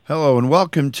Hello and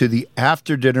welcome to the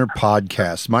After Dinner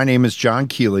Podcast. My name is John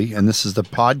Kealey, and this is the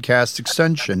podcast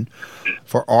extension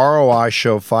for ROI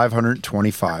Show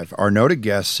 525. Our noted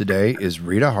guest today is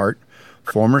Rita Hart,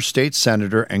 former state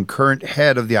senator and current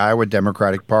head of the Iowa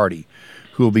Democratic Party,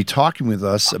 who will be talking with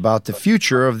us about the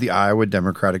future of the Iowa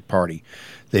Democratic Party.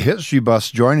 The history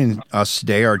buffs joining us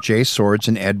today are Jay Swords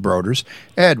and Ed Broders.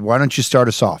 Ed, why don't you start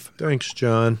us off? Thanks,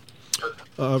 John.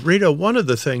 Rita, one of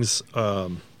the things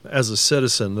as a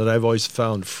citizen that I've always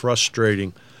found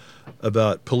frustrating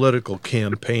about political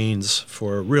campaigns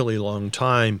for a really long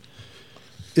time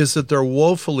is that they're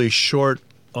woefully short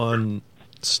on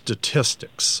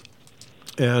statistics.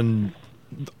 And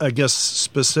I guess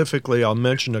specifically I'll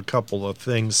mention a couple of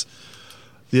things.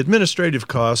 The administrative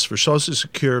costs for Social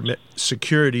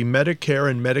Security, Medicare,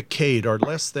 and Medicaid are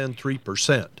less than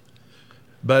 3%.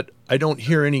 But I don't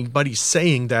hear anybody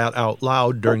saying that out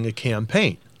loud during a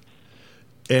campaign.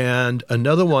 And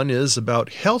another one is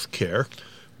about health care,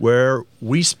 where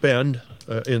we spend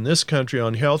in this country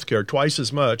on health care twice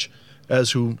as much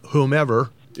as whoever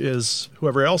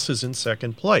else is in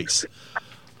second place.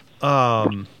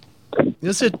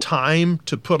 Is it time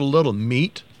to put a little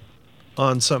meat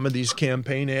on some of these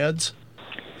campaign ads?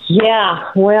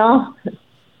 Yeah, well,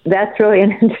 that's really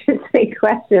an interesting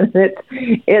question.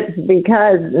 It's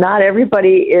because not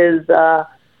everybody is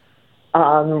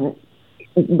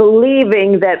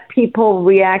believing that people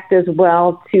react as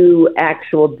well to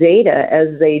actual data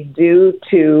as they do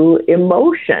to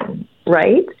emotion,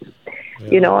 right? Yeah.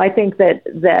 You know, I think that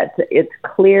it's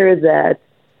clear that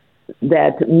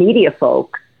media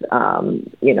folks,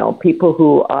 people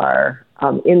who are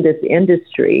in this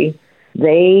industry,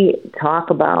 they talk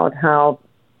about how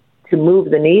to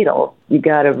move the needle, you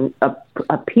got to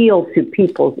appeal to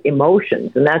people's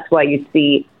emotions. And that's why you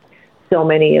see so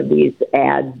many of these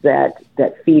ads that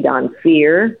feed on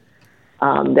fear,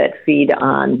 that feed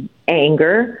on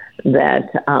anger,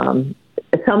 that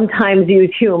sometimes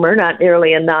use humor, not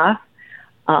nearly enough,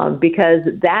 because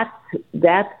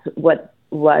that's what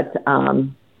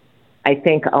I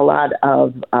think a lot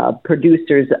of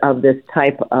producers of this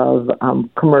type of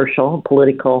commercial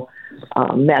political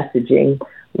messaging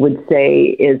would say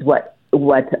is what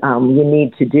you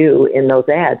need to do in those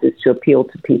ads is to appeal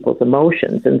to people's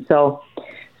emotions. And so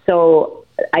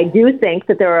I do think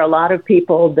that there are a lot of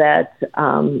people that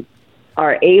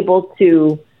are able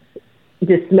to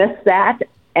dismiss that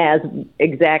as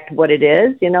exact what it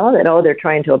is, that, they're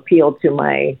trying to appeal to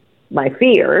my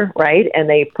fear, right? And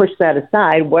they push that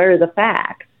aside. Where are the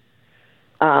facts?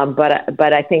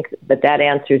 But I think that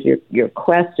answers your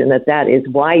question, that is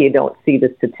why you don't see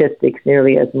the statistics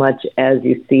nearly as much as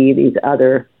you see these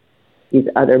other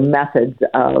methods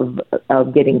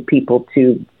of getting people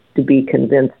to be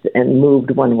convinced and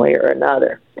moved one way or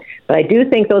another. But I do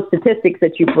think those statistics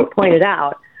that you pointed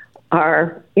out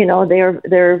are,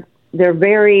 they're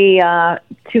very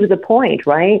to the point,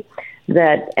 right?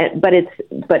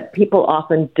 But people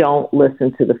often don't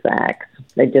listen to the facts.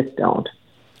 They just don't.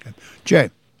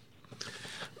 Jay.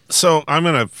 So I'm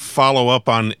going to follow up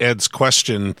on Ed's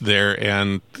question there,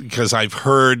 and because I've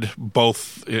heard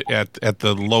both at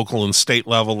the local and state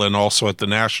level and also at the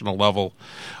national level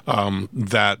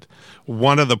that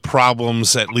one of the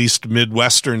problems at least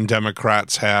Midwestern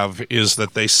Democrats have is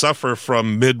that they suffer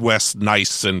from Midwest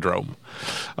nice syndrome.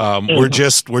 We're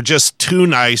just too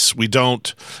nice. We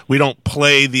don't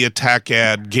play the attack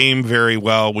ad game very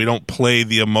well. We don't play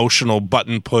the emotional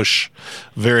button push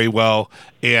very well.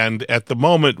 And at the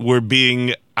moment, we're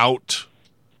being out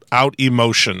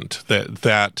emotioned.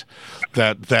 That's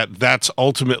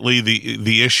ultimately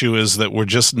the issue, is that we're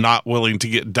just not willing to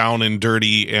get down and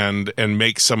dirty and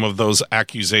make some of those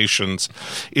accusations.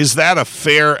 Is that a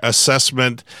fair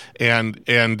assessment? And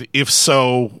if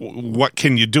so, what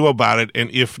can you do about it?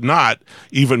 And if not,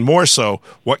 even more so,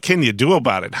 what can you do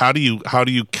about it? How do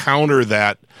you counter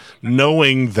that,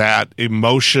 knowing that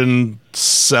emotion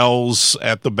sells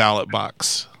at the ballot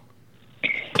box?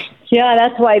 Yeah,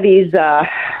 that's why these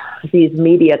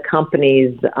media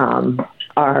companies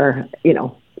are,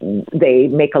 they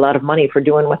make a lot of money for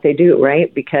doing what they do,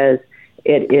 right? Because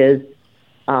it is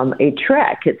a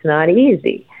trek. It's not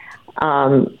easy.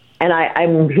 And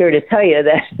I'm here to tell you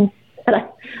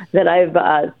that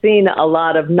I've seen a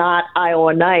lot of not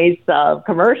Iowa nice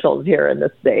commercials here in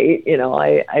the state.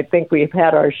 I think we've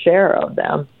had our share of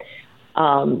them.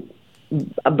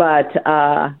 But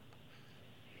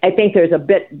I think there's a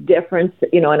bit difference,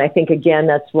 and I think, again,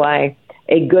 that's why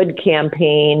a good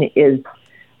campaign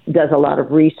does a lot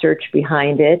of research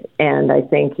behind it. And I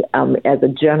think as a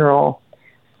general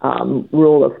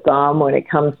rule of thumb, when it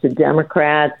comes to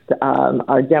Democrats,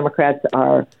 our Democrats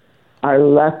are are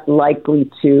less likely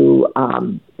to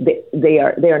they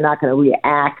are not going to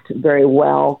react very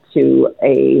well to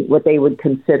what they would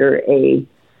consider a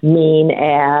mean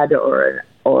ad or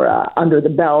a under the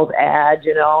belt ad,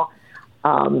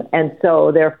 and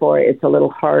so therefore it's a little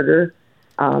harder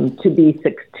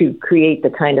to create the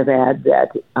kind of ad that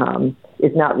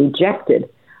is not rejected,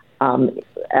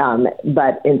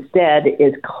 but instead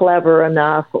is clever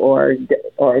enough or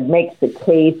makes the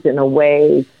case in a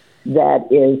way that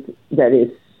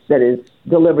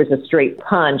delivers a straight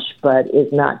punch, but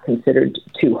is not considered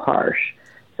too harsh.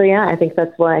 So yeah, I think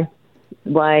that's why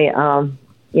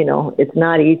it's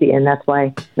not easy, and that's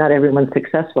why not everyone's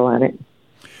successful at it.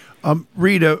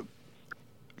 Rita,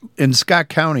 in Scott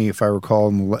County, if I recall,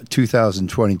 in the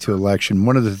 2022 election,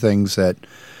 one of the things that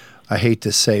I hate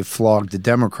to say flogged the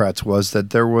Democrats was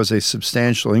that there was a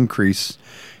substantial increase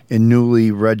in newly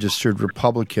registered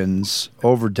Republicans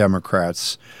over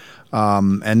Democrats.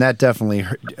 And that definitely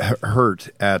hurt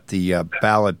at the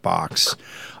ballot box.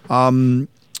 Having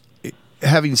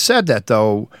said that,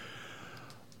 though,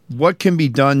 what can be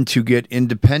done to get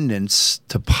independents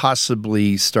to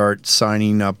possibly start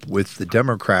signing up with the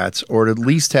Democrats, or to at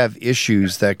least have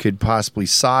issues that could possibly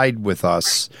side with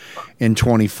us in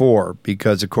 24?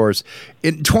 Because, of course,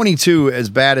 in 22, as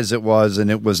bad as it was, and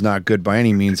it was not good by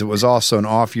any means, it was also an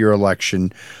off-year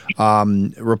election.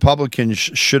 Republicans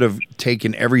should have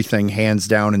taken everything hands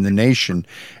down in the nation,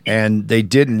 and they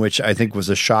didn't, which I think was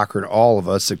a shocker to all of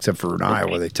us, except for in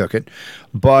Iowa they took it.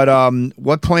 But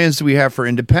what plans do we have for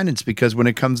independents? Because when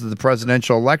it comes to the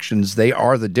presidential elections, they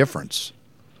are the difference.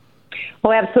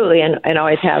 Oh, absolutely, and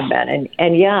always have been.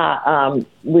 And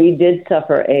we did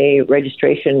suffer a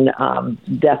registration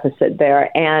deficit there,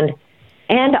 and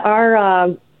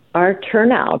our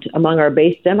turnout among our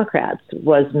base Democrats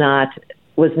was not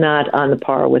on the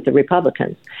par with the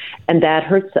Republicans, and that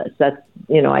hurts us. That's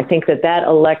I think that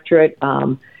electorate.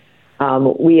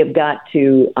 We have got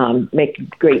to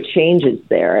make great changes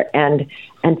there, and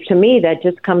to me that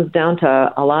just comes down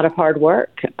to a lot of hard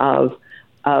work of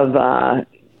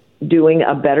doing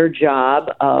a better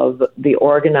job of the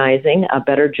organizing, a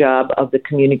better job of the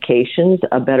communications,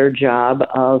 a better job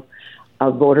of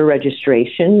voter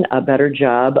registration, a better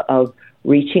job of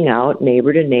reaching out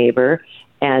neighbor to neighbor,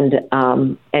 and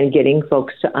getting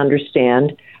folks to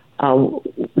understand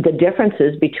the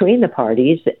differences between the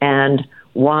parties and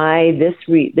why this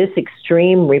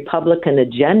extreme Republican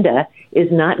agenda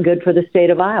is not good for the state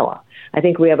of Iowa. I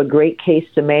think we have a great case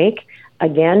to make.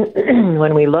 Again,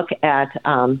 when we look at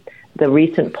the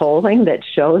recent polling that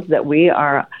shows that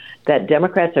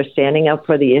Democrats are standing up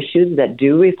for the issues that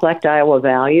do reflect Iowa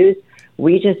values,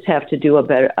 we just have to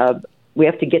we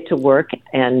have to get to work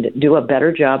and do a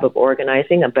better job of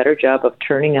organizing, a better job of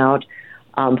turning out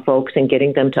folks and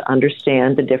getting them to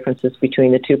understand the differences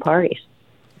between the two parties.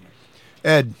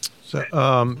 Ed. So,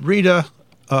 Rita,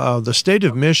 the state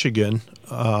of Michigan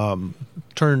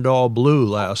turned all blue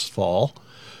last fall.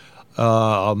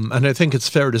 And I think it's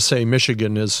fair to say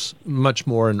Michigan is much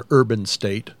more an urban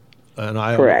state and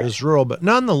Iowa is rural. But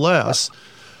nonetheless,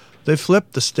 they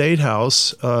flipped the state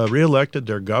house, reelected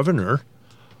their governor.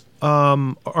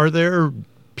 Are there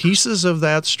pieces of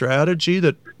that strategy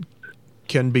that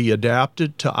can be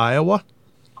adapted to Iowa?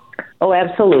 Oh,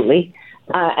 absolutely.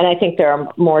 And I think there are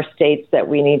more states that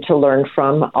we need to learn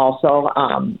from also,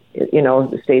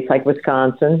 states like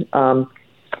Wisconsin.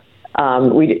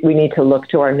 We need to look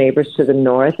to our neighbors to the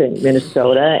north in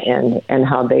Minnesota and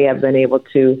how they have been able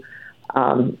to,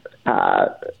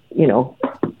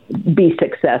 be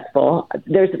successful.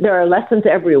 There are lessons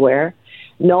everywhere,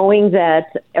 knowing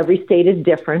that every state is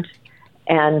different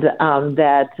and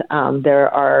that there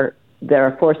are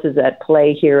forces at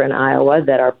play here in Iowa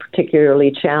that are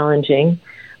particularly challenging.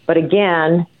 But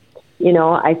again,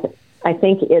 I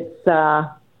think it's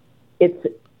a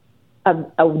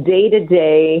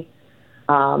day-to-day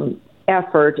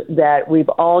effort that we've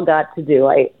all got to do.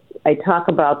 I talk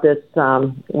about this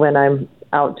when I'm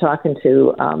out talking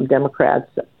to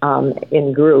Democrats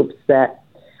in groups, that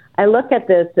I look at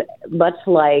this much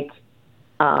like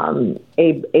a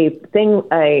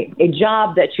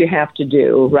job that you have to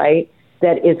do, right,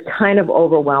 that is kind of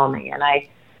overwhelming. And I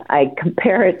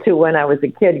compare it to when I was a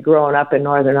kid growing up in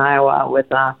northern Iowa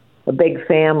with a big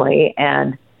family,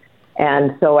 and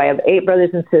so I have 8 brothers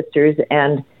and sisters,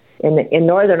 and in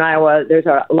northern Iowa, there's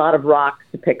a lot of rocks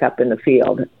to pick up in the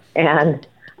field. And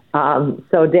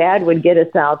so Dad would get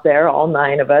us out there, all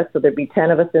 9 of us, so there'd be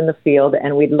 10 of us in the field,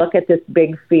 and we'd look at this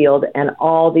big field and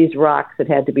all these rocks that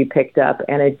had to be picked up,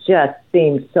 and it just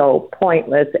seemed so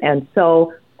pointless and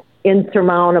so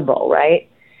insurmountable, right?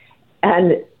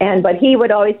 But he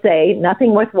would always say,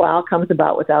 nothing worthwhile comes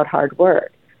about without hard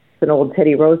work. It's an old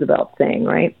Teddy Roosevelt saying,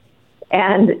 right?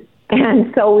 And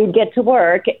so we'd get to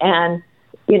work, and,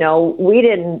 we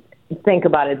didn't think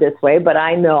about it this way, but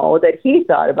I know that he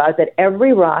thought about it, that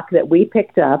every rock that we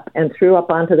picked up and threw up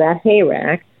onto that hay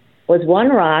rack was one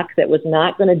rock that was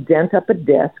not going to dent up a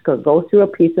disc or go through a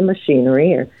piece of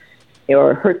machinery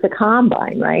or hurt the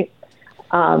combine, right?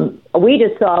 We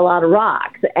just saw a lot of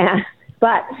rocks.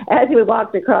 But as we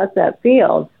walked across that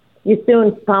field, you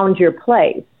soon found your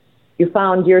place. You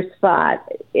found your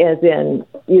spot, as in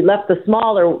you left the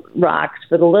smaller rocks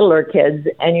for the littler kids,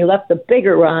 and you left the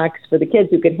bigger rocks for the kids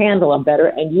who could handle them better,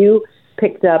 and you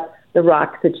picked up the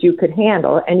rocks that you could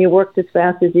handle, and you worked as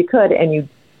fast as you could, and you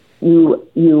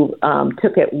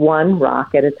took it one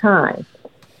rock at a time.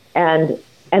 And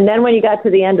then when you got to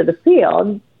the end of the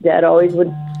field, Dad always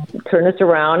would turn us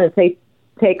around and say,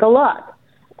 take a look.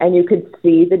 And you could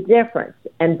see the difference.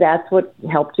 And that's what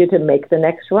helped you to make the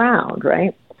next round,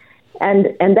 right?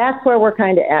 And that's where we're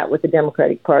kind of at with the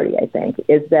Democratic Party, I think,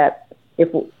 is that if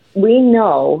we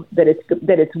know that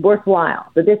it's worthwhile,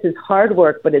 that this is hard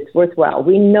work, but it's worthwhile.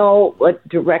 We know what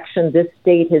direction this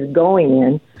state is going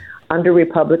in under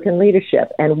Republican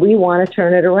leadership, and we want to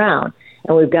turn it around.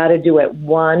 And we've got to do it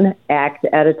one act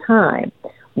at a time,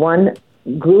 one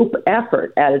group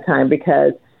effort at a time,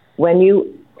 because when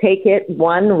you take it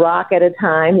one rock at a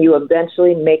time, you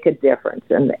eventually make a difference,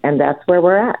 and that's where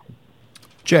we're at.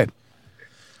 Jay.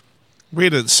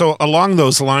 Rita, so along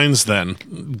those lines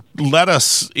then, let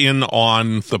us in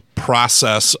on the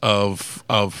process of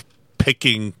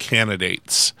picking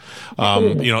candidates.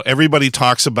 Everybody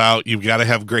talks about you've got to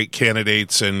have great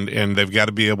candidates and they've got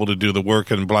to be able to do the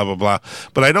work and blah, blah, blah.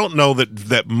 But I don't know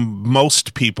that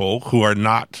most people who are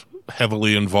not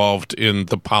heavily involved in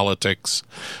the politics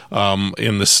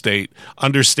in the state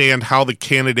understand how the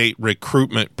candidate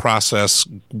recruitment process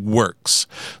works.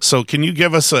 So can you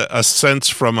give us a sense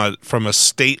from a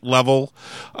state level,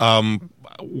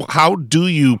 how do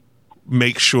you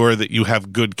make sure that you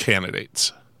have good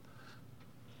candidates?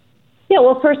 Yeah,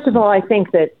 well, first of all, I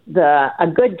think that a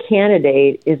good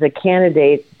candidate is a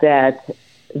candidate that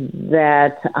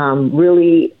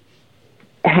really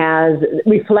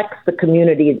reflects the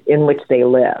community in which they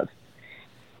live.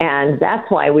 And that's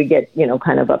why we get,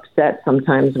 kind of upset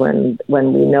sometimes when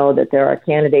we know that there are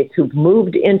candidates who've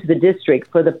moved into the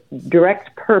district for the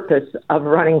direct purpose of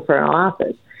running for an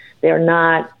office. They're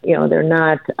not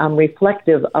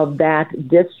reflective of that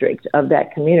district, of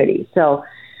that community. So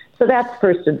that's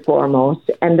first and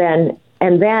foremost. And then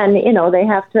they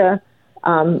have to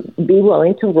be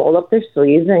willing to roll up their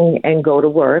sleeves and go to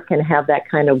work and have that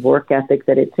kind of work ethic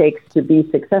that it takes to be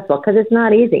successful, because it's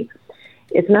not easy.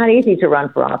 It's not easy to run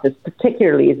for office,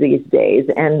 particularly these days,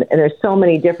 and there's so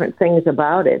many different things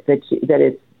about it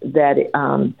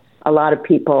that a lot of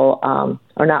people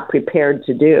are not prepared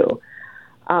to do.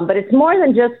 But it's more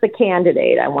than just the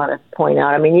candidate, I want to point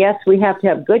out. I mean, yes, we have to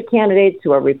have good candidates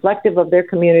who are reflective of their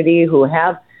community, who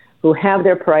have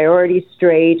their priorities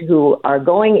straight, who are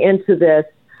going into this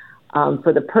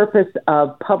for the purpose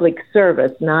of public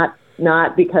service, not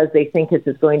because they think this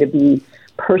is going to be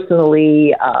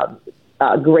personally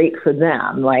great for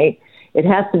them, right? It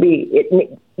has to be,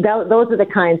 those are the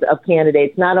kinds of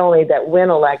candidates, not only that win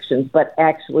elections, but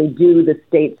actually do the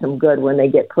state some good when they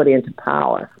get put into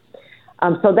power.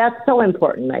 So that's so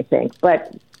important, I think.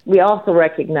 But we also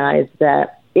recognize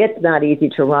that it's not easy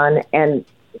to run, and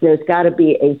there's got to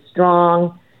be a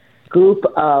strong group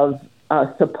of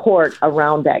support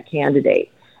around that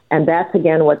candidate. And that's,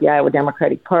 again, what the Iowa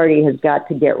Democratic Party has got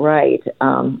to get right,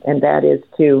 and that is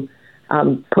to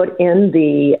put in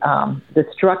the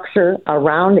structure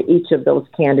around each of those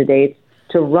candidates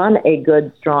to run a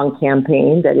good, strong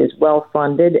campaign that is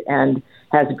well-funded and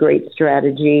has great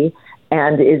strategy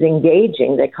and is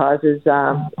engaging, that causes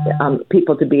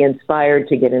people to be inspired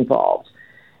to get involved.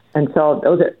 And so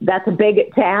that's a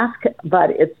big task,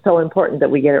 but it's so important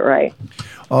that we get it right.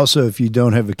 Also, if you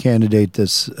don't have a candidate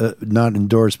that's not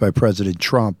endorsed by President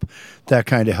Trump, that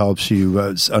kind of helps you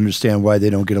understand why they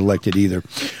don't get elected either.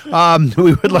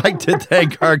 We would like to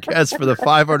thank our guest for the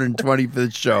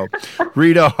 525th show,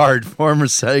 Rita Hart, former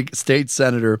state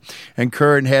senator and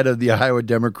current head of the Iowa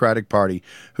Democratic Party,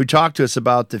 who talked to us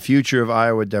about the future of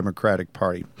Iowa Democratic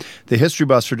Party. The history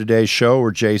buffs for today's show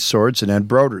were Jay Swords and Ed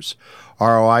Broders.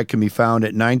 ROI can be found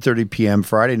at 9:30 p.m.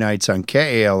 Friday nights on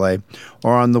KALA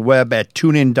or on the web at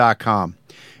tunein.com.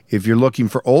 If you're looking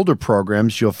for older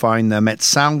programs, you'll find them at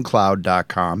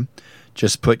soundcloud.com.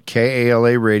 Just put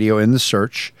KALA Radio in the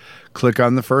search. Click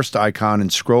on the first icon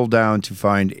and scroll down to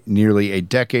find nearly a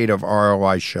decade of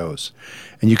ROI shows.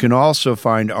 And you can also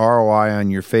find ROI on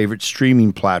your favorite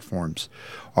streaming platforms.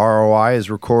 ROI is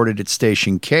recorded at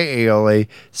station KALA,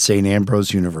 St.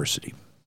 Ambrose University.